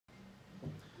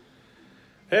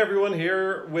Hey everyone,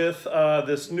 here with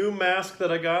this new mask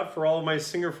that I got for all of my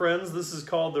singer friends. This is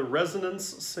called the Resonance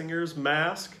Singers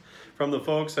Mask from the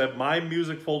folks at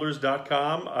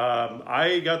mymusicfolders.com.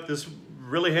 I got this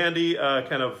really handy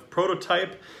kind of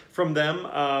prototype from them,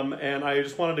 and I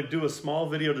just wanted to do a small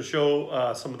video to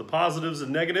show some of the positives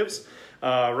and negatives.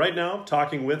 Right now,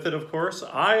 talking with it, of course,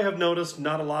 I have noticed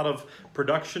not a lot of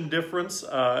production difference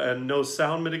and no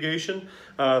sound mitigation.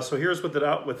 So here's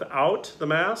without the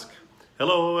mask.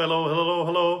 Hello, hello, hello,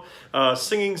 hello.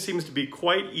 Singing seems to be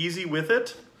quite easy with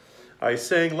it. I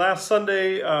sang last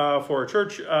Sunday for a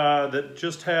church that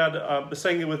just had,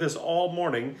 sang with this all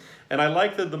morning, and I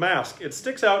like the mask. It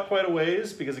sticks out quite a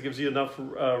ways because it gives you enough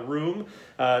room.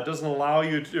 It doesn't allow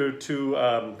you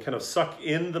to kind of suck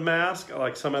in the mask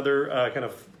like some other kind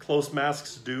of close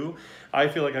masks do. I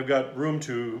feel like I've got room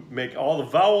to make all the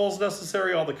vowels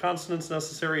necessary, all the consonants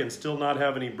necessary, and still not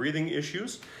have any breathing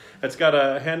issues. It's got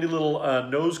a handy little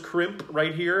nose crimp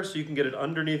right here so you can get it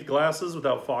underneath glasses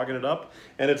without fogging it up.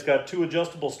 And it's got two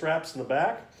adjustable straps in the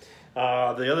back.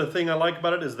 The other thing I like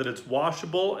about it is that it's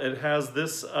washable. It has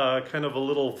this kind of a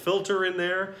little filter in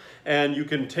there, and you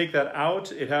can take that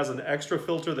out. It has an extra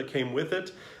filter that came with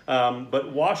it.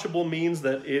 But washable means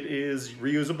that it is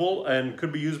reusable and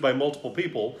could be used by multiple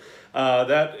people.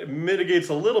 That mitigates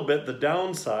a little bit the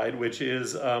downside, which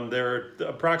is they're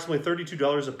approximately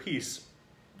 $32 a piece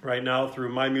right now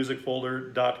through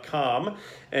mymusicfolder.com,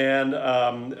 and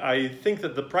I think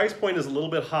that the price point is a little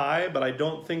bit high, but I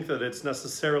don't think that it's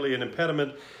necessarily an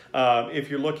impediment. If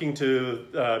you're looking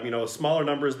to smaller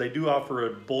numbers, they do offer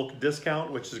a bulk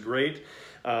discount, which is great.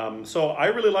 So I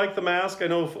really like the mask. I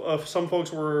know some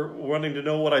folks were wanting to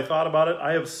know what I thought about it.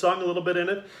 I have sung a little bit in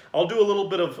it. I'll do a little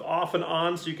bit of off and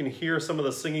on so you can hear some of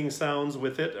the singing sounds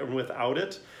with it and without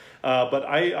it. But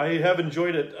I have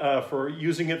enjoyed it for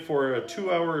using it for a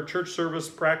 2-hour church service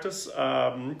practice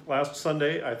last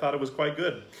Sunday. I thought it was quite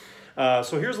good.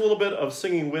 So here's a little bit of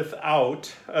singing with. Oh,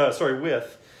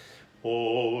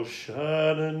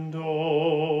 Shenandoah,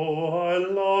 I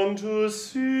long to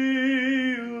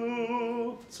see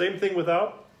you. Same thing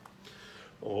without.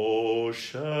 Oh,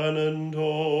 Shenandoah,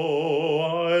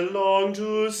 I long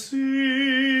to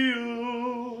see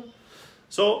you.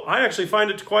 So I actually find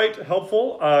it quite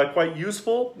helpful, quite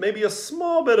useful, maybe a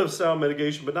small bit of sound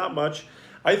mitigation, but not much.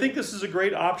 I think this is a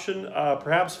great option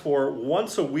perhaps for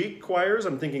once-a-week choirs.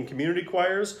 I'm thinking community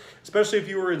choirs, especially if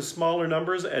you were in smaller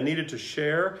numbers and needed to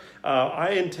share.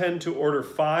 I intend to order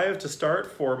 5 to start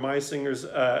for my singers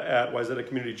at Wayzata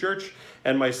Community Church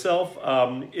and myself.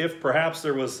 If perhaps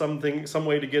there was some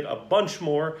way to get a bunch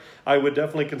more, I would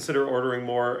definitely consider ordering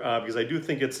more because I do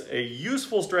think it's a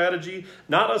useful strategy,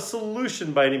 not a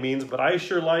solution by any means, but I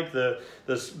sure like the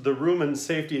room and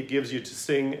safety it gives you to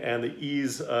sing and the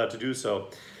ease to do so.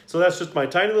 So that's just my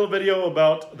tiny little video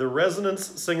about the Resonance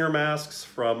Singer Masks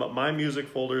from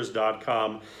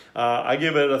mymusicfolders.com. I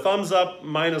give it a thumbs up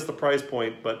minus the price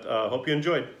point, but hope you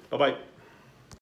enjoyed. Bye-bye.